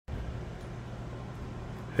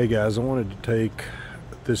Hey guys, I wanted to take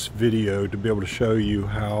this video to be able to show you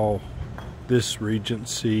how this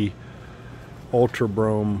Regency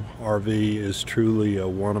Brougham RV is truly a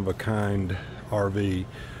one-of-a-kind RV.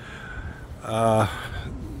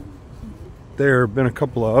 There have been a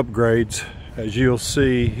couple of upgrades. As you'll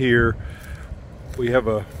see here, we have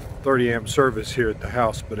a 30 amp service here at the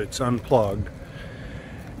house, but it's unplugged.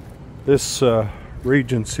 This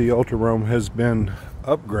Regency Brougham has been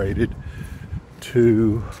upgraded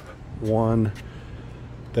to one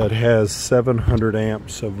that has 700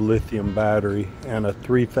 amps of lithium battery and a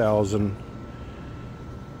 3000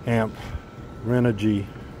 amp Regency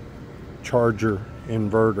charger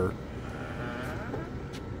inverter.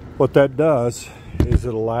 What that does is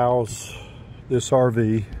it allows this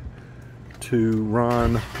RV to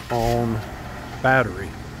run on battery.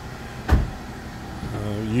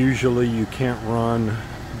 Usually you can't run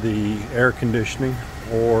the air conditioning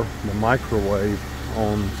or the microwave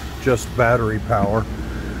on just battery power,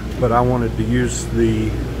 but I wanted to use the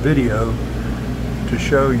video to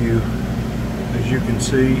show you. As you can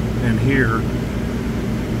see and hear,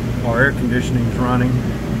 our air conditioning is running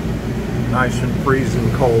nice and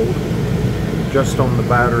freezing cold just on the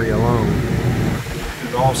battery alone,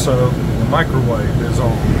 and also the microwave is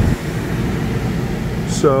on.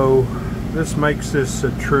 So this makes this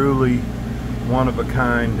a truly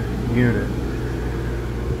one-of-a-kind unit.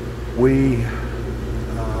 We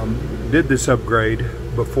did this upgrade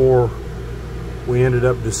before we ended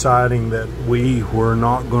up deciding that we were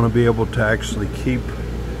not going to be able to actually keep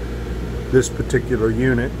this particular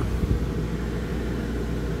unit.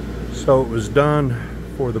 So it was done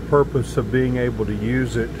for the purpose of being able to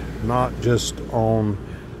use it not just on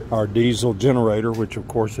our diesel generator, which of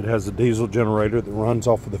course it has a diesel generator that runs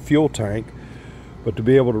off of the fuel tank, but to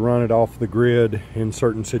be able to run it off the grid in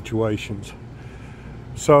certain situations.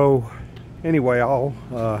 So anyway, I'll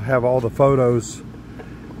have all the photos,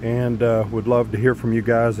 and would love to hear from you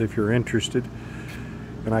guys if you're interested,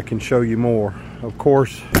 and I can show you more. Of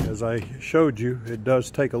course, as I showed you, it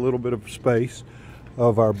does take a little bit of space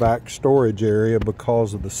of our back storage area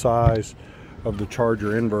because of the size of the charger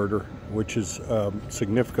inverter, which is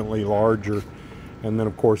significantly larger, and then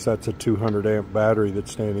of course that's a 200 amp battery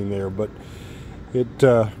that's standing there, but it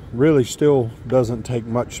really still doesn't take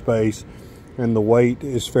much space, and the weight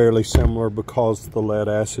is fairly similar because the lead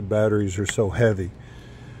acid batteries are so heavy.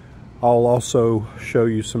 I'll also show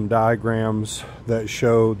you some diagrams that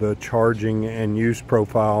show the charging and use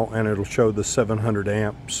profile, and it'll show the 700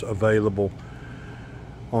 amps available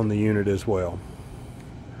on the unit as well.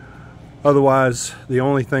 Otherwise, the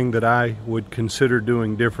only thing that I would consider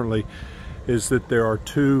doing differently is that there are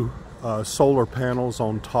two solar panels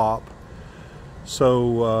on top.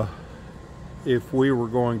 So if we were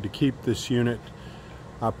going to keep this unit,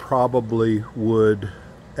 I probably would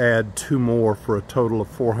add two more for a total of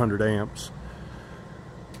 400 amps.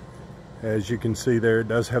 As you can see there, it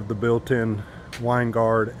does have the built-in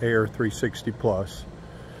Winegard Air 360 Plus.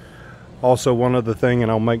 Also, one other thing,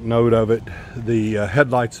 and I'll make note of it, the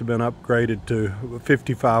headlights have been upgraded to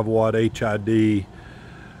 55 watt HID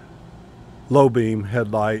low beam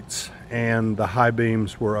headlights, and the high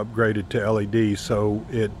beams were upgraded to LED, so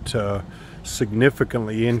it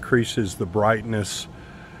significantly increases the brightness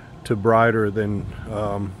to brighter than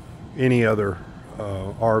any other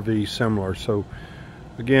RV similar. So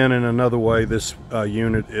again, in another way, this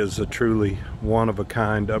unit is a truly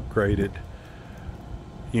one-of-a-kind upgraded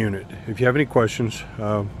unit. If you have any questions,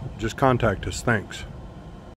 just contact us. Thanks.